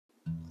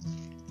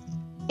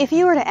If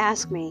you were to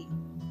ask me,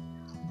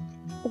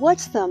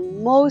 what's the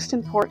most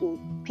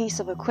important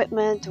piece of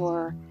equipment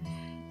or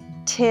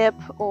tip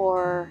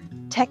or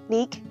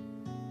technique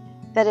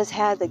that has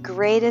had the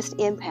greatest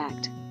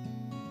impact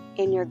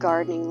in your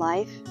gardening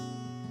life,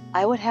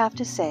 I would have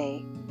to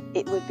say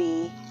it would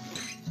be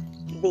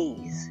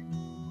these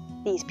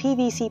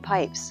PVC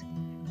pipes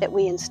that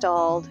we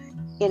installed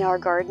in our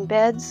garden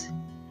beds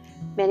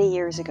many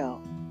years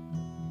ago.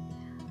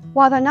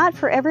 While they're not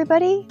for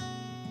everybody,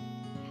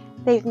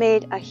 they've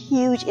made a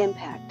huge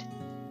impact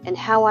in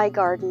how I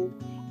garden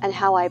and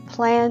how I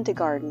plan to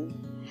garden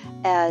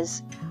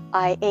as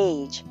I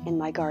age in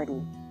my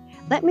garden.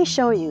 Let me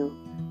show you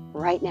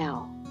right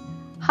now.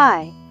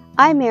 Hi,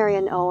 I'm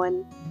Marion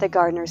Owen, the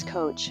Gardener's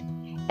Coach,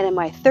 and in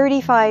my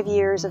 35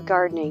 years of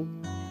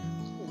gardening,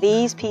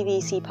 these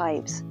PVC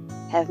pipes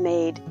have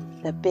made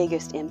the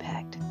biggest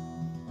impact.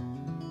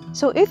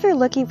 So if you're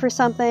looking for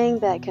something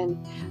that can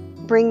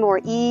bring more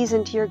ease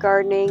into your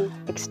gardening,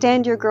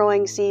 extend your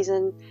growing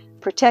season,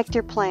 protect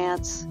your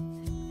plants,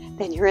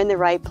 then you're in the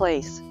right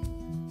place.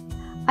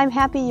 I'm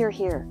happy you're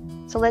here,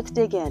 so let's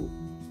dig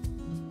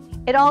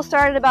in. It all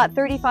started about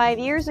 35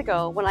 years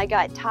ago when I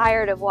got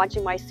tired of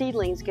watching my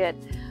seedlings get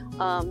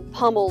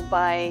pummeled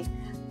by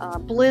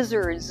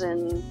blizzards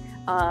and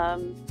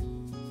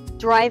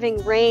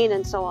driving rain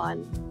and so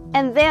on.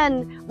 And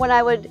then when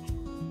I would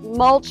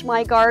mulch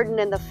my garden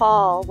in the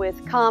fall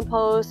with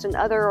compost and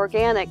other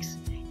organics,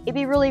 it'd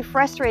be really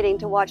frustrating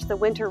to watch the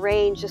winter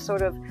rain just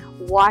sort of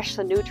wash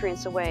the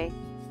nutrients away.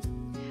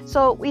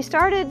 So we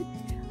started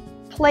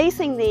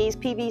placing these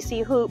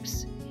PVC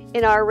hoops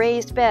in our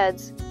raised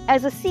beds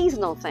as a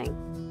seasonal thing.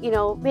 You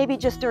know, maybe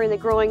just during the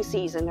growing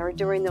season or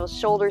during those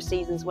shoulder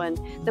seasons when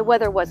the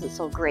weather wasn't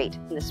so great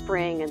in the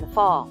spring and the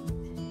fall.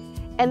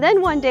 And then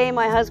one day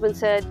my husband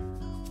said,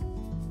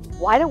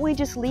 why don't we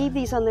just leave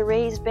these on the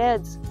raised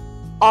beds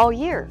all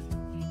year?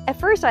 At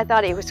first I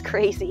thought he was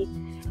crazy,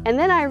 and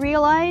then I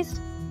realized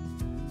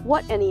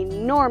what an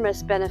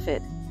enormous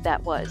benefit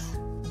that was.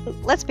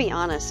 Let's be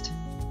honest,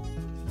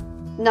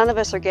 none of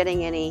us are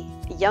getting any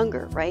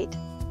younger, right?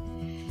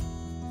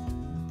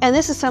 And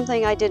this is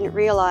something I didn't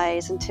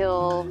realize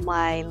until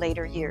my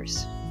later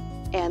years,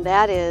 and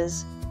that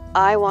is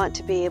I want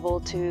to be able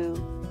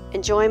to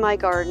enjoy my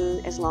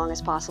garden as long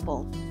as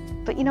possible.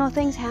 But you know,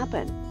 things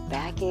happen.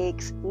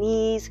 Backaches,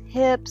 knees,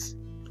 hips.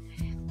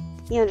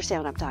 You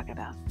understand what I'm talking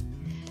about.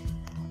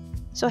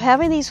 So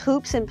having these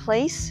hoops in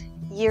place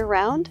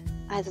year-round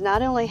has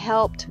not only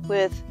helped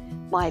with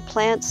my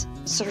plants'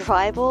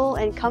 survival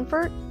and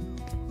comfort,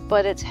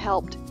 but it's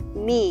helped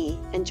me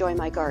enjoy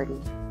my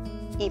garden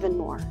even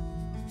more.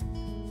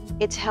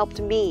 It's helped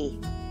me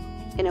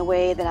in a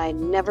way that I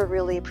never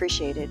really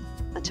appreciated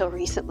until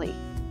recently.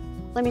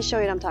 Let me show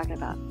you what I'm talking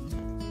about.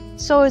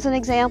 So as an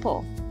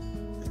example,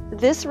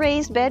 this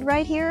raised bed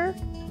right here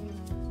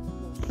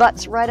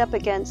butts right up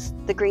against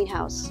the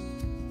greenhouse,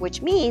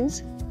 which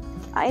means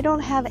I don't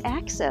have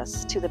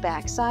access to the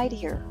back side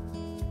here.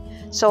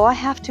 So I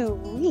have to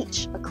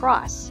reach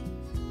across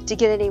to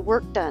get any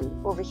work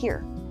done over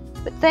here.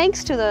 But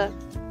thanks to the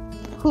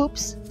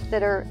hoops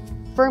that are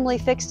firmly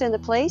fixed into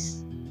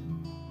place,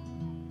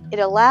 it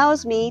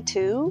allows me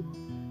to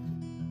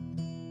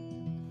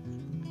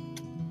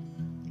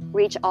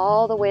reach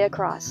all the way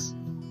across.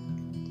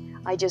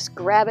 I just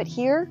grab it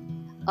here,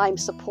 I'm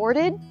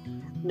supported,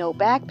 no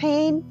back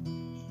pain,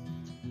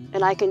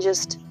 and I can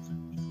just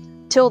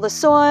till the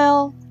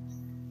soil,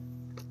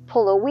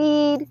 pull a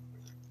weed,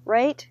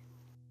 right?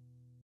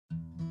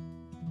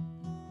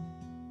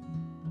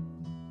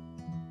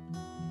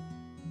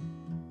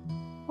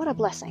 What a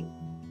blessing.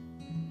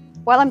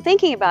 While I'm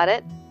thinking about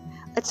it,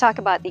 let's talk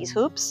about these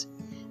hoops.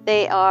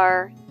 They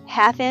are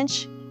 1/2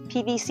 inch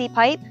PVC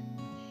pipe.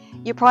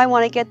 You probably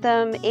want to get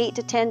them 8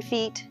 to 10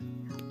 feet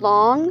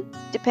long,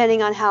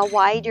 depending on how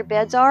wide your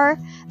beds are.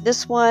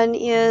 This one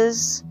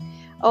is,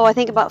 I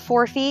think about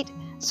 4 feet.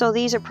 So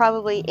these are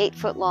probably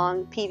 8-foot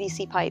long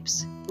PVC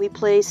pipes. We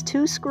place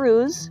 2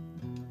 screws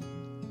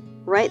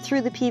right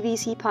through the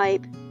PVC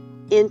pipe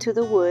into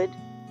the wood,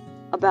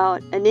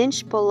 about 1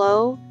 inch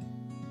below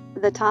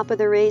the top of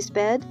the raised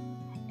bed,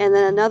 and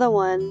then another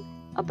one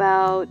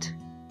about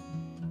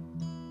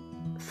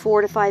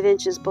 4 to 5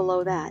 inches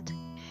below that.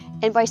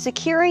 And by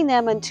securing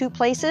them in 2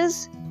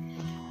 places,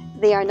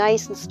 they are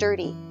nice and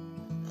sturdy.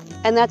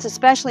 And that's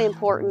especially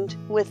important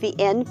with the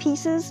end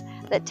pieces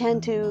that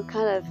tend to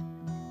kind of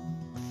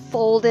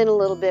fold in a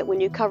little bit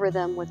when you cover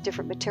them with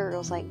different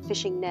materials like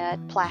fishing net,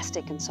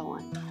 plastic, and so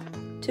on.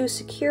 To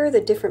secure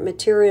the different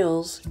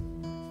materials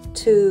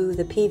to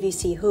the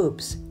PVC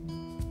hoops,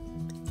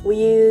 we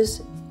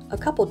use a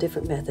couple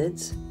different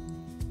methods.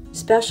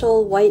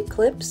 Special white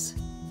clips,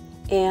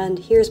 and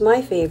here's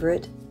my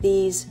favorite,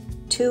 these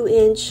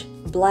 2-inch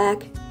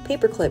black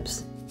paper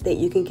clips that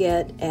you can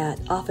get at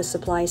office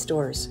supply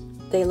stores.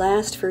 They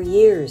last for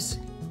years.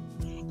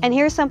 And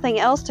here's something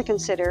else to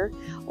consider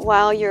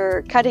while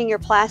you're cutting your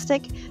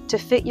plastic to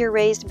fit your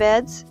raised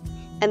beds,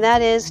 and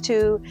that is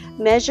to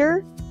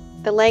measure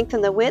the length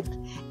and the width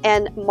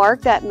and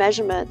mark that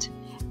measurement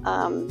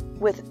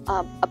with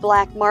a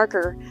black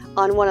marker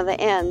on one of the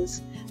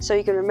ends so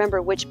you can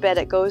remember which bed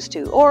it goes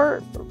to,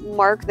 or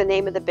mark the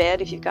name of the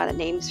bed if you've got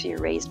names for your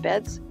raised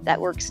beds. That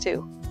works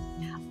too.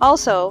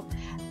 Also,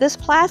 this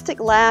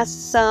plastic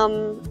lasts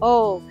some,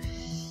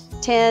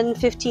 10,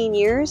 15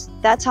 years.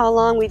 That's how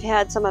long we've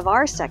had some of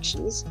our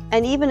sections.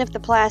 And even if the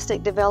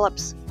plastic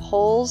develops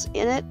holes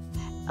in it,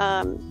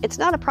 it's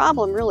not a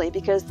problem really,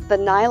 because the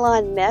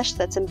nylon mesh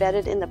that's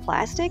embedded in the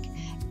plastic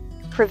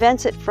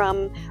prevents it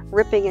from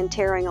ripping and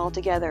tearing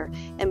altogether.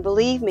 And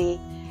believe me,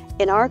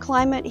 in our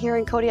climate here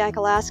in Kodiak,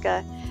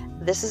 Alaska,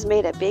 this has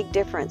made a big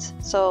difference.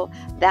 So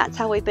that's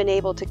how we've been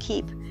able to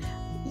keep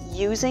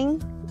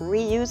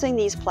reusing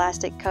these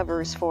plastic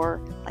covers for,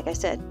 like I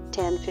said,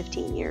 10,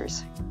 15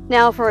 years.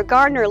 Now, for a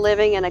gardener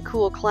living in a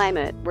cool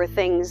climate where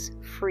things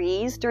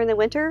freeze during the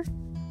winter,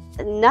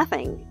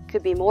 nothing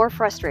could be more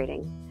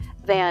frustrating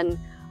than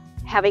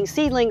having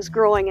seedlings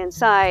growing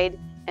inside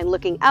and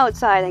looking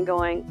outside and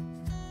going,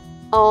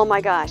 oh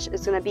my gosh,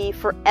 it's going to be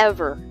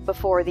forever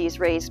before these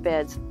raised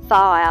beds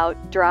thaw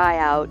out, dry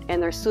out,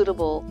 and they're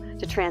suitable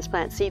to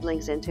transplant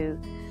seedlings into.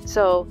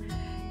 So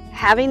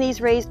having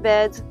these raised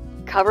beds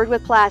covered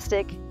with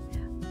plastic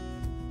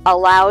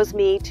allows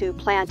me to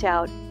plant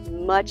out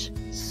much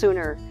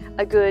sooner,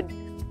 a good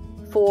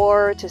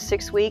 4 to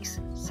 6 weeks,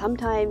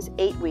 sometimes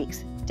 8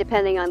 weeks,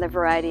 depending on the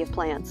variety of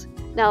plants.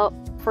 Now,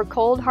 for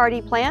cold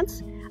hardy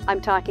plants, I'm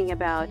talking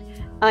about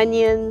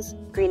onions,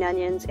 green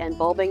onions, and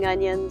bulbing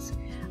onions,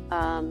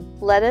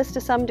 lettuce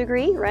to some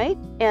degree, right?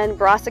 And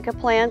brassica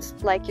plants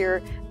like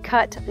your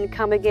cut and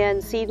come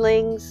again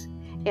seedlings.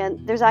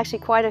 And there's actually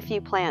quite a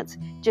few plants,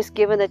 just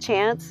given a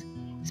chance,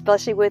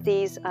 especially with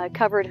these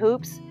covered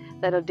hoops,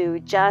 that'll do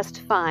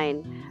just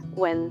fine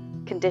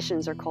when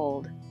conditions are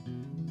cold.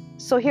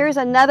 So here's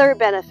another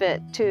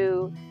benefit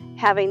to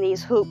having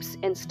these hoops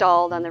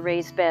installed on the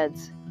raised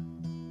beds.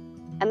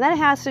 And that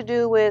has to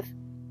do with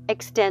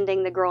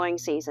extending the growing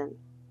season.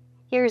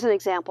 Here's an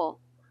example.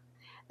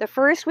 The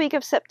first week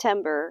of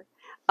September,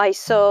 I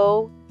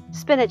sow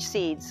spinach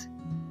seeds.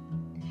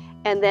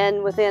 And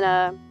then within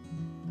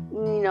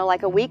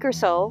like a week or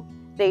so,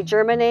 they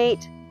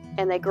germinate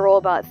and they grow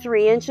about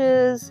 3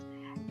 inches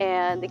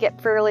and they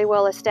get fairly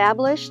well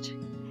established.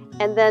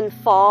 And then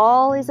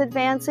fall is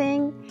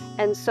advancing,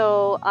 and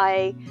so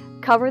I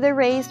cover the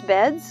raised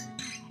beds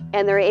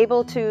and they're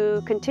able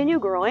to continue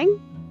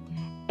growing.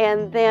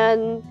 And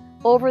then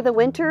over the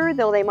winter,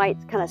 though they might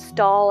kind of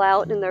stall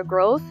out in their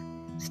growth,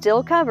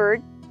 still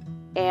covered,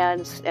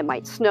 and it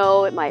might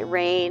snow, it might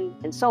rain,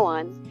 and so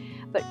on.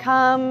 But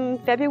come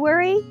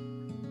February,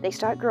 they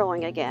start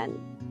growing again.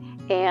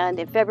 And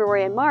in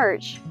February and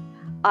March,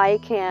 I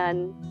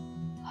can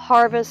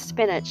harvest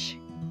spinach,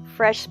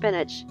 fresh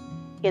spinach,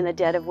 in the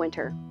dead of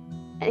winter.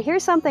 And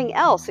here's something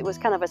else. It was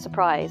kind of a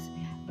surprise.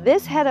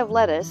 This head of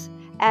lettuce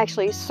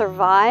actually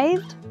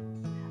survived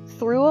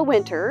through a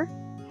winter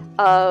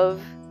of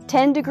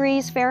 10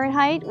 degrees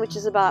Fahrenheit, which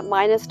is about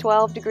minus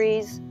 12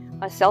 degrees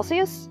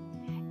Celsius.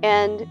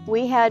 And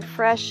we had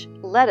fresh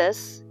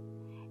lettuce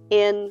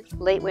in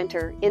late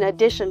winter, in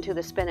addition to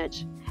the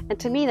spinach. And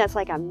to me, that's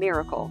like a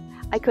miracle.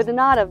 I could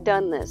not have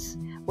done this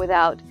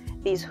without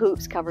these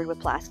hoops covered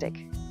with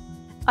plastic.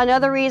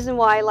 Another reason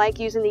why I like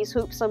using these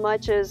hoops so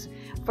much is,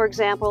 for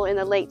example, in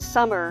the late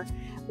summer,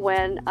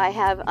 when I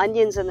have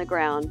onions in the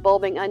ground,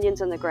 bulbing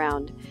onions in the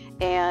ground,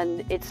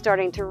 and it's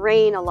starting to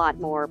rain a lot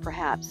more,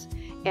 perhaps.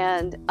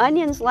 And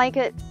onions like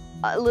it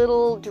a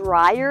little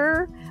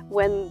drier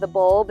when the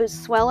bulb is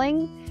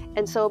swelling.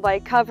 And so by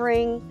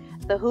covering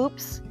the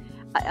hoops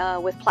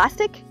with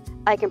plastic,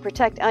 I can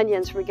protect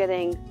onions from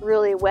getting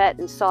really wet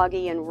and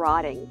soggy and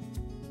rotting.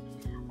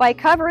 By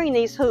covering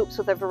these hoops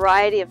with a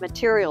variety of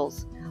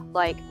materials,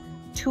 like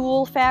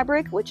tulle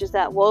fabric, which is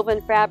that woven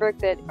fabric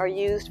that are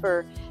used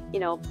for,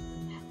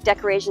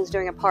 decorations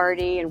during a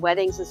party and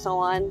weddings and so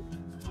on.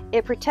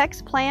 It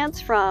protects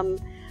plants from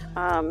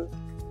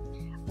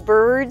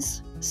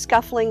birds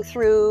scuffling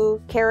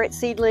through carrot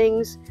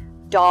seedlings,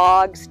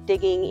 dogs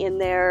digging in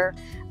there,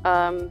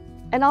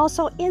 and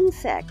also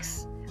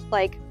insects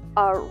like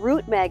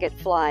root maggot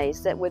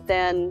flies that would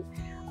then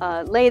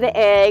lay the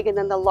egg, and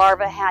then the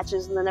larva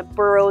hatches, and then it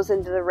burrows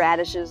into the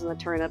radishes and the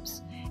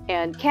turnips,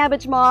 and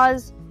cabbage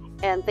moths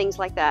and things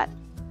like that.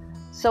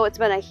 So it's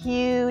been a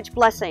huge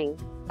blessing.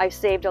 I've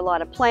saved a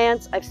lot of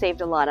plants, I've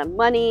saved a lot of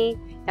money,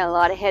 and a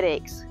lot of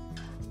headaches.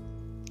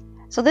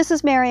 So this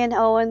is Marian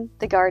Owen,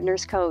 the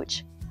Gardener's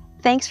Coach.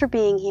 Thanks for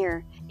being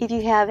here. If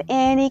you have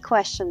any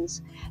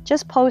questions,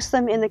 just post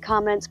them in the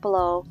comments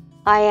below.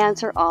 I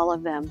answer all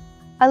of them.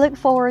 I look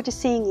forward to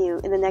seeing you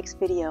in the next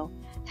video.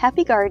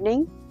 Happy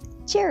gardening.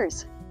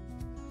 Cheers!